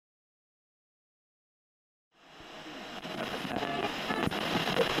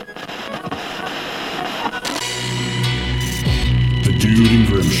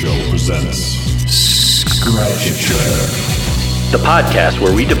Show presents Scratch a Track, the podcast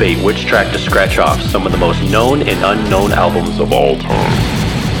where we debate which track to scratch off some of the most known and unknown albums of all time.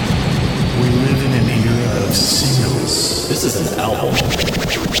 We live in an era of singles. This is an album.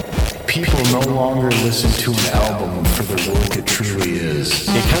 People no longer listen to an album for the work it truly is.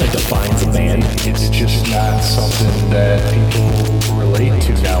 It kind of defines a band. It's just not something that people relate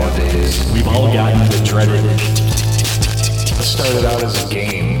to nowadays. We've all gotten the dreaded. It started out as a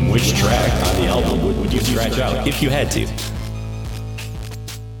game. Which track on the album would you scratch out if you had to?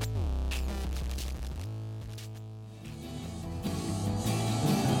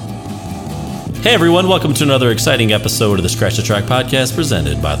 Hey everyone, welcome to another exciting episode of the Scratch the Track podcast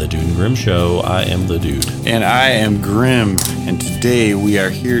presented by the Dude and Grim Show. I am the Dude. And I am Grim, and today we are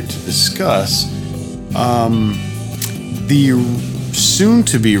here to discuss the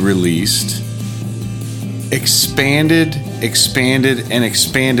soon-to-be released expanded, and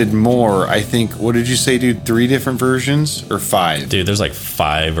expanded more. I think, what did you say, dude? 3 different versions or 5? Dude, there's like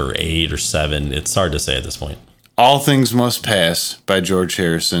 5 or 8 or 7. It's hard to say at this point. All Things Must Pass by George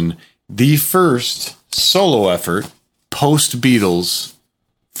Harrison. The first solo effort post-Beatles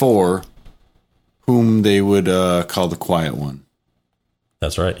for whom they would call the Quiet One.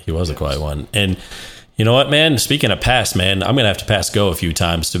 That's right. He was a quiet one. And you know what, man? Speaking of pass, man, I'm going to have to pass go a few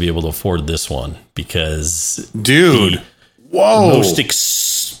times to be able to afford this one because... Dude. Whoa. Most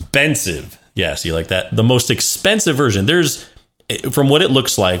expensive. Yes, you like that? The most expensive version. There's, from what it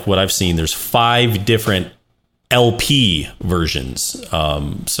looks like, what I've seen, there's 5 different LP versions.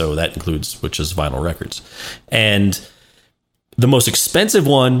 So that includes, which is vinyl records. And the most expensive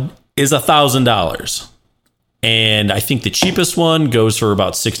one is $1,000. And I think the cheapest one goes for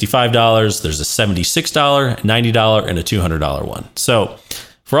about $65. There's a $76, $90, and a $200 one. So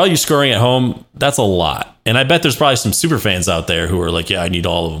for all you scoring at home, that's a lot. And I bet there's probably some super fans out there who are like, yeah, I need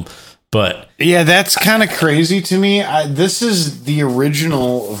all of them. But yeah, that's kind of crazy to me. This is the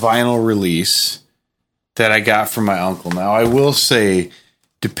original vinyl release that I got from my uncle. Now, I will say,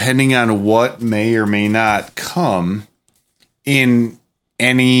 depending on what may or may not come in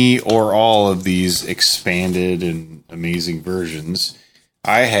any or all of these expanded and amazing versions,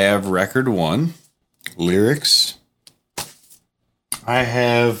 I have record 1, lyrics. I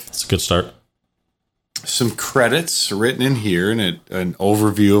have... It's a good start. Some credits written in here and an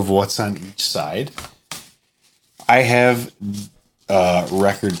overview of what's on each side. I have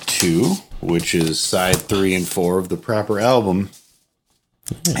record 2, which is side 3 and 4 of the proper album.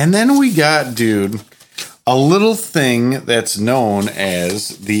 And then we got, dude, a little thing that's known as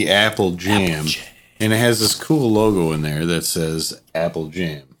the Apple Jam. And it has this cool logo in there that says Apple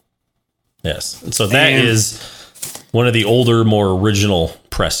Jam. Yes. So that is one of the older, more original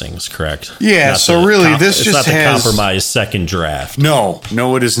pressings, correct? Yeah, not so really this just has... It's not has... the compromised second draft. No,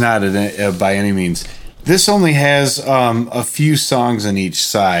 it is not by any means. This only has a few songs on each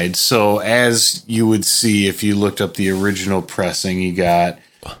side. So as you would see if you looked up the original pressing, you got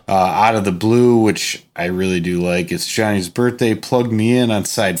Out of the Blue, which I really do like. It's Johnny's Birthday, Plug Me In on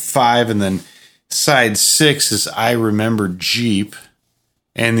side 5. And then side 6 is I Remember Jeep.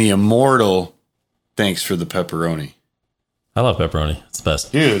 And the Immortal, Thanks for the Pepperoni. I love pepperoni. It's the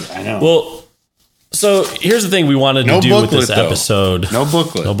best. Dude, I know. Well, so here's the thing we wanted to do with this episode. No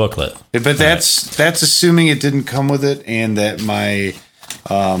booklet. No booklet. But that's assuming it didn't come with it and that my,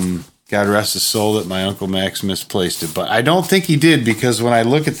 God rest his soul, that my Uncle Max misplaced it. But I don't think he did, because when I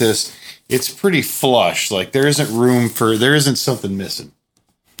look at this, it's pretty flush. Like there isn't something missing.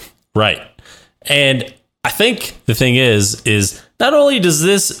 Right. And I think the thing is not only does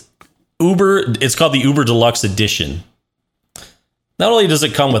this it's called the Uber Deluxe Edition. Not only does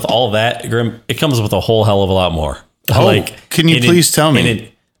it come with all that, Grim, it comes with a whole hell of a lot more. Oh, can you please tell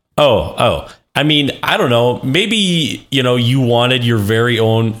me? I mean, I don't know. Maybe, you wanted your very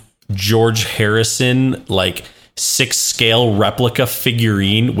own George Harrison, 6-scale replica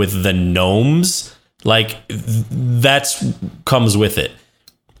figurine with the gnomes. That's comes with it.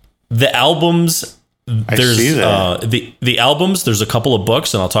 The albums... The albums, there's a couple of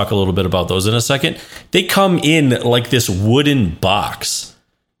books, and I'll talk a little bit about those in a second. They come in this wooden box.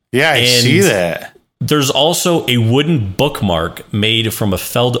 Yeah, I see that. There's also a wooden bookmark made from a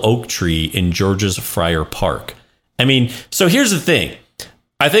felled oak tree in George's Friar Park. I mean, so here's the thing.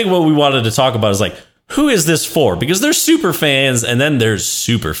 I think what we wanted to talk about is who is this for? Because there's super fans, and then there's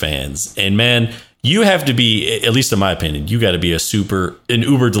super fans. And man, you have to be, at least in my opinion, you got to be an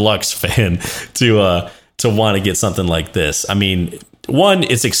Uber Deluxe fan to want to get something like this. I mean, one,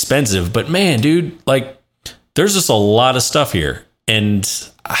 it's expensive, but man, dude, there's just a lot of stuff here. And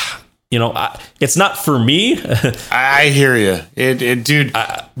you know, it's not for me. I hear you. Dude,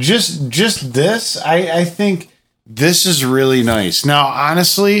 just this, I think this is really nice. Now,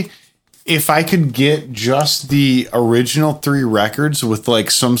 honestly, if I could get just the original 3 records with like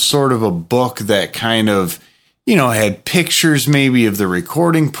some sort of a book that kind of, you know, had pictures maybe of the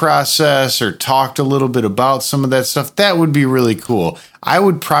recording process or talked a little bit about some of that stuff, that would be really cool. I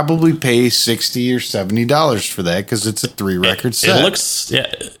would probably pay $60 or $70 for that because it's a 3 record set. It looks,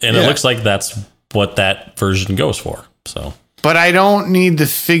 it looks like that's what that version goes for. So, but I don't need the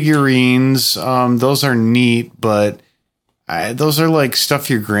figurines. Those are neat, but those are like stuff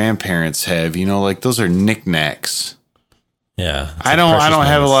your grandparents have. You know, like those are knickknacks. Yeah, I don't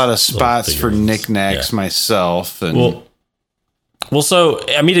have a lot of spots for knickknacks myself. And well, so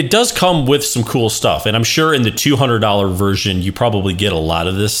I mean, it does come with some cool stuff, and I'm sure in the $200 version, you probably get a lot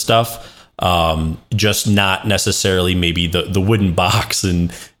of this stuff. Just not necessarily maybe the wooden box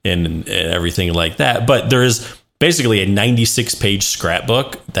and everything like that. But there is basically a 96-page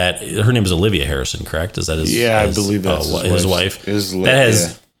scrapbook that her name is Olivia Harrison, correct? Is that his? Yeah, I believe that's his wife.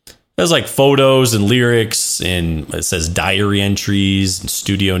 That has like photos and lyrics, and it says diary entries and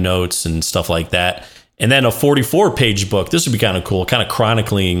studio notes and stuff like that. And then a 44-page book. This would be kind of cool, kind of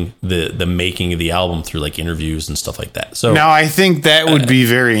chronicling the making of the album through like interviews and stuff like that. So now I think that would be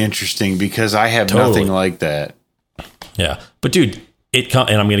very interesting because I have nothing like that. Yeah, but dude, and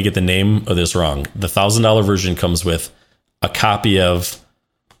I'm going to get the name of this wrong. The $1,000 version comes with a copy of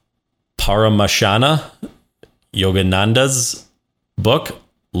Paramashana Yogananda's book,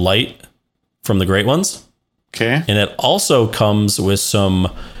 Light from the Great Ones. Okay. And it also comes with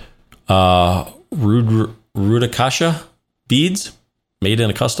some Rudrakasha beads made in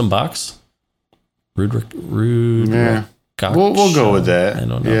a custom box. Yeah. We'll go with that. I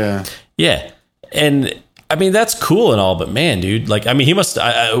don't know. Yeah. Yeah. And I mean, that's cool and all, but man, dude, like, I mean, he must,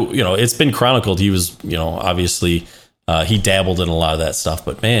 you know, it's been chronicled. He was, you know, obviously he dabbled in a lot of that stuff,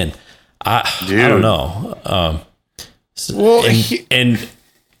 but man, I don't know. And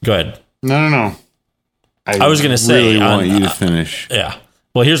go ahead. No. I was going to say, really want you to finish. Yeah.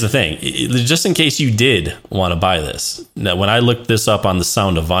 Well, here's the thing. Just in case you did want to buy this. Now, when I looked this up on the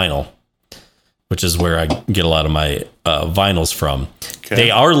Sound of Vinyl, which is where I get a lot of my vinyls from,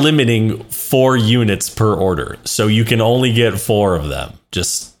 they are limiting 4 units per order. So you can only get 4 of them,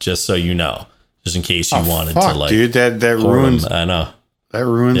 just so you know. Just in case you wanted to, like... Dude, that ruins... I know. That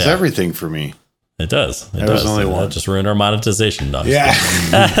ruins everything for me. It does. It was does. only one. That just ruined our monetization. No, yeah.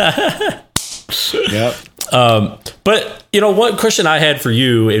 Yep. But, you know, one question I had for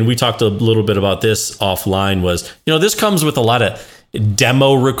you, and we talked a little bit about this offline, was, you know, this comes with a lot of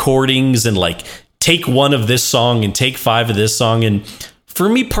demo recordings and like take 1 of this song and take 5 of this song. And for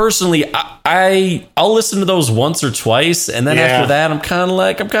me personally, I'll listen to those once or twice. And then after that, I'm kind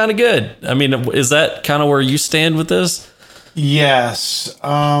of good. I mean, is that kind of where you stand with this? Yes.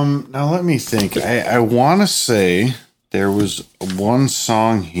 Now let me think. I want to say there was one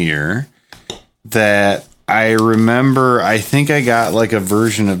song here that I remember. I think I got like a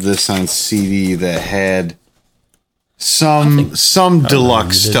version of this on CD that had some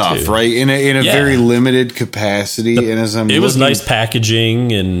deluxe stuff, right? In a very limited capacity. And as it was nice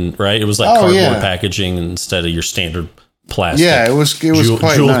packaging, and right, it was like cardboard packaging instead of your standard plastic. Yeah, it was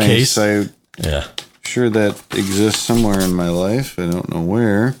quite nice. Case. Sure that exists somewhere in my life. I don't know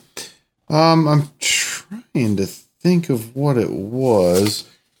where. I'm trying to think of what it was,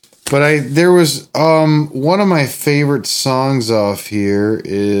 but there was one of my favorite songs off here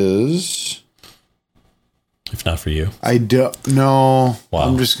is. If not for you, I don't know. Wow.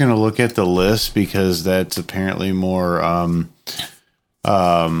 I'm just gonna look at the list because that's apparently more.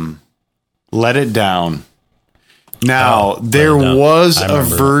 Let It Down. Now, there was a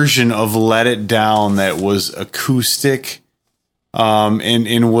version of Let It Down that was acoustic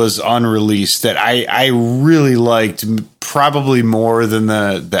and was unreleased that I really liked, probably more than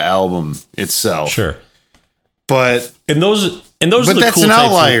the album itself. Sure. But those are the that's cool an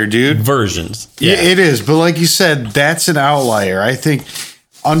outlier, dude. Versions. Yeah, it is. But like you said, that's an outlier. I think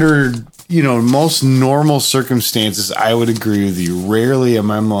under, you know, most normal circumstances, I would agree with you. Rarely am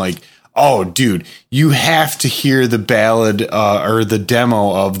I like, oh, dude, you have to hear the ballad or the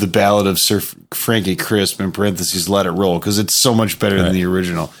demo of the Ballad of Sir Frankie Crisp, in parentheses, Let It Roll, because it's so much better than the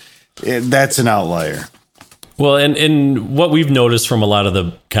original. That's an outlier. Well, and what we've noticed from a lot of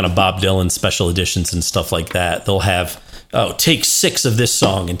the kind of Bob Dylan special editions and stuff like that, they'll have, take 6 of this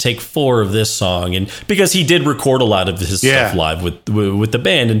song and take 4 of this song. And because he did record a lot of his stuff live with the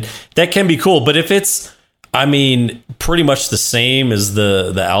band, and that can be cool. But if it's I mean, pretty much the same as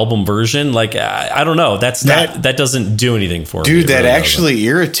the album version. Like, I don't know. That doesn't do anything for me. Dude, that really actually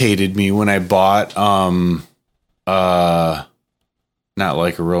irritated me when I bought not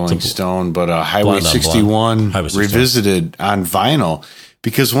Like a Rolling Stone, but Highway Blonde on 61 Highway 61. Revisited on vinyl,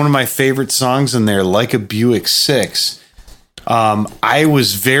 because one of my favorite songs in there, Like a Buick 6, I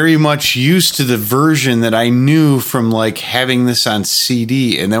was very much used to the version that I knew from like having this on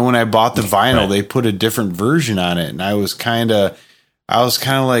CD. And then when I bought the vinyl, they put a different version on it. And I was kind of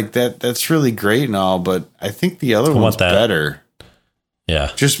like, that's really great and all, but I think the other one's better.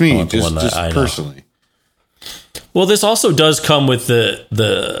 Yeah. Just me, just personally. Well, this also does come with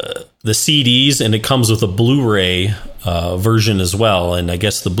the CDs, and it comes with a Blu-ray version as well. And I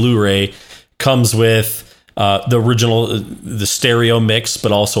guess the Blu-ray comes with the original, the stereo mix,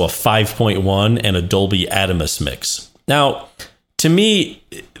 but also a 5.1 and a Dolby Atmos mix. Now, to me,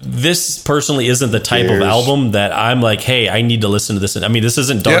 this personally isn't the type of album that I'm like, hey, I need to listen to this. I mean, this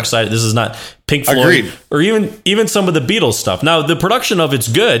isn't Dark Side. This is not Pink Floyd. Agreed. Or even some of the Beatles stuff. Now, the production of it's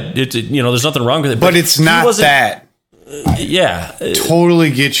good. There's nothing wrong with it. But it's not that. Yeah. Totally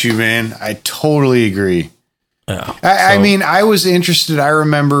get you, man. I totally agree. Yeah. I mean, I was interested. I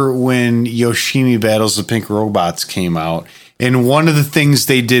remember when Yoshimi Battles the Pink Robots came out, and one of the things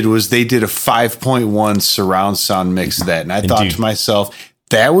they did was they did a 5.1 surround sound mix of that. And I thought to myself,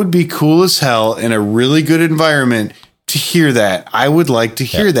 that would be cool as hell in a really good environment to hear that. I would like to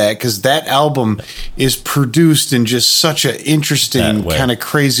hear that, because that album is produced in just such an interesting kind of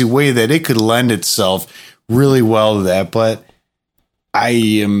crazy way that it could lend itself really well to that. But I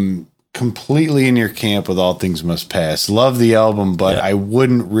am completely in your camp with All Things Must Pass. Love the album, but I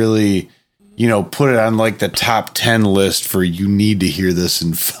wouldn't really, put it on like the top 10 list for you need to hear this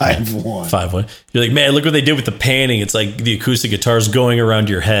in 5.1. 5.1. You're like, man, look what they did with the panning. It's like the acoustic guitars going around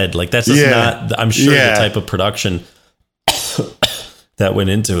your head. Like that's just not, I'm sure, the type of production that went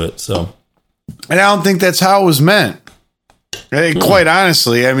into it. So, and I don't think that's how it was meant. Quite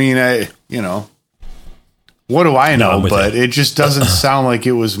honestly, I mean, what do I know? But it just doesn't sound like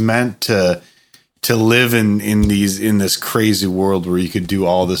it was meant to live in this crazy world where you could do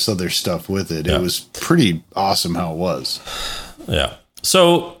all this other stuff with it. It was pretty awesome how it was. Yeah.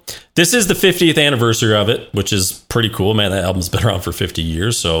 So this is the 50th anniversary of it, which is pretty cool, man. That album's been around for 50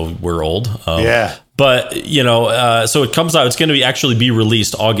 years, so we're old. But so it comes out. It's going to actually be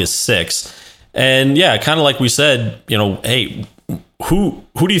released August 6th, and kind of like we said, hey. Who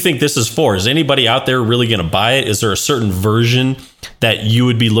do you think this is for? Is anybody out there really going to buy it? Is there a certain version that you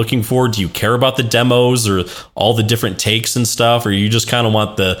would be looking for? Do you care about the demos or all the different takes and stuff? Or you just kind of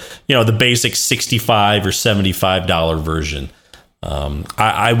want the basic $65 or $75 version?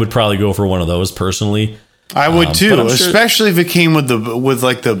 I would probably go for one of those personally. I would too, especially if it came with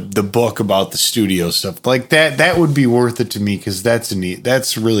the book about the studio stuff like that. That would be worth it to me, because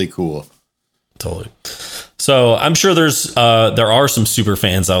that's really cool. Totally. So I'm sure there are some super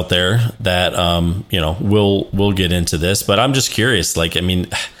fans out there that will get into this, but I'm just curious. Like, I mean,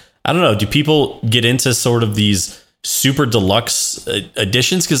 I don't know. Do people get into sort of these super deluxe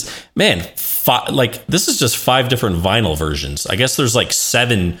editions? Because man, this is just 5 different vinyl versions. I guess there's like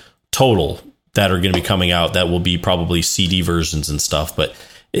 7 total that are going to be coming out that will be probably CD versions and stuff. But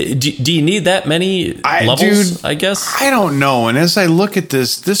do you need that many levels? Dude, I guess I don't know. And as I look at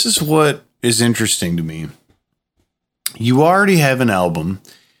this is what is interesting to me. You already have an album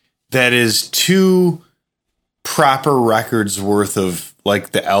that is 2 proper records worth of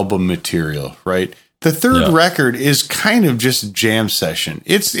like the album material, right? The third record is kind of just a jam session.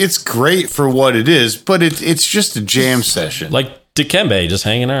 It's great for what it is, but it's just a jam session. Like Dikembe just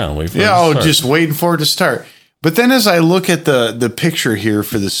hanging around. Just waiting for it to start. But then as I look at the picture here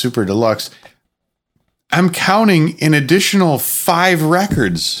for the Super Deluxe, I'm counting an additional 5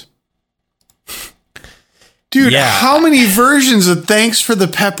 records. Dude, how many versions of Thanks for the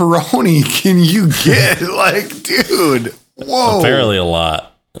Pepperoni can you get? Like, dude, whoa. Apparently a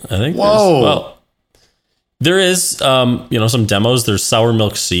lot. I think there is, some demos. There's Sour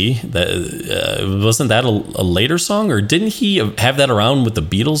Milk Sea. That wasn't that a later song, or didn't he have that around with the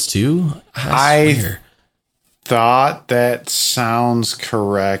Beatles too? I thought that sounds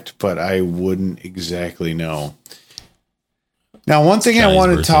correct, but I wouldn't exactly know. Now, one thing I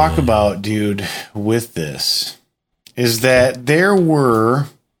want to talk about, dude, with this is that there were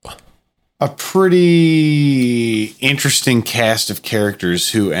a pretty interesting cast of characters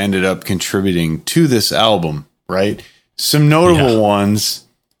who ended up contributing to this album, right? Some notable ones: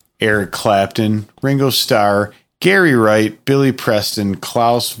 Eric Clapton, Ringo Starr, Gary Wright, Billy Preston,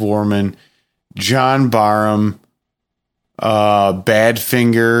 Klaus Voormann, John Barham,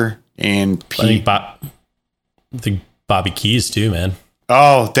 Badfinger, and Pete. I think Bobby Keys too, man.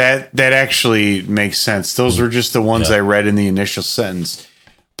 Oh, that actually makes sense. Those were just the ones I read in the initial sentence.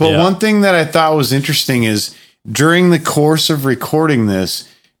 But one thing that I thought was interesting is during the course of recording this,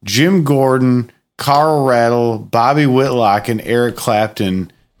 Jim Gordon, Carl Rattle, Bobby Whitlock, and Eric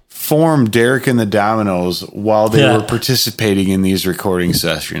Clapton formed Derek and the Dominoes while they were participating in these recording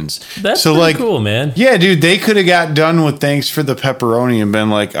sessions. That's so pretty cool, man. Yeah, dude, they could have got done with Thanks for the Pepperoni and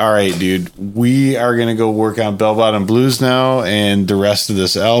been like, all right, dude, we are going to go work on Bell Bottom Blues now and the rest of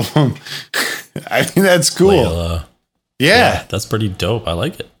this album. I think that's cool. Yeah, that's pretty dope. I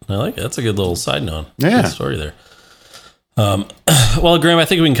like it. That's a good little side note. Yeah. Good story there. Well, Graham, I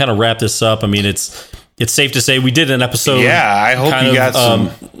think we can kind of wrap this up. I mean, it's safe to say we did an episode. Yeah, I hope you got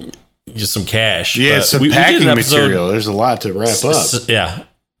some just some cash. Yeah, some packing material. There's a lot to wrap up. Yeah,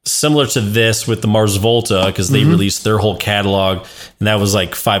 similar to this with the Mars Volta because they released their whole catalog and that was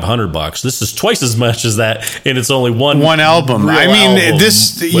like $500. This is twice as much as that, and it's only one album. I mean,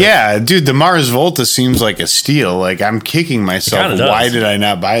 album dude, the Mars Volta seems like a steal. Like I'm kicking myself. Why did I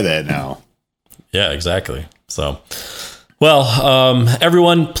not buy that now? Yeah, exactly. So. Well,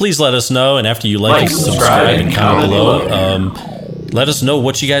 everyone, please let us know. And after you like, subscribe, and comment below. Let us know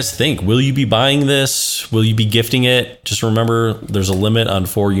what you guys think. Will you be buying this? Will you be gifting it? Just remember, there's a limit on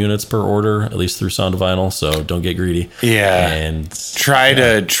 4 units per order, at least through Sound of Vinyl. So don't get greedy. Yeah, and try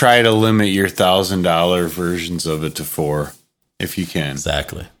to limit your $1,000 versions of it to 4 if you can.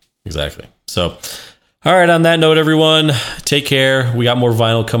 Exactly. So, all right. On that note, everyone, take care. We got more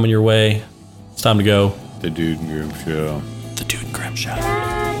vinyl coming your way. It's time to go. The Dude and Grim Show. The Dude and Grim Show.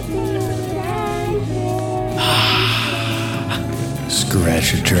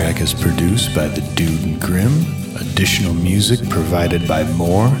 Scratch a Track is produced by The Dude and Grim. Additional music provided by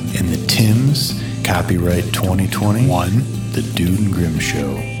Moore and the Tims. Copyright 2021. The Dude and Grim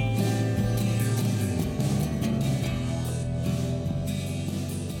Show.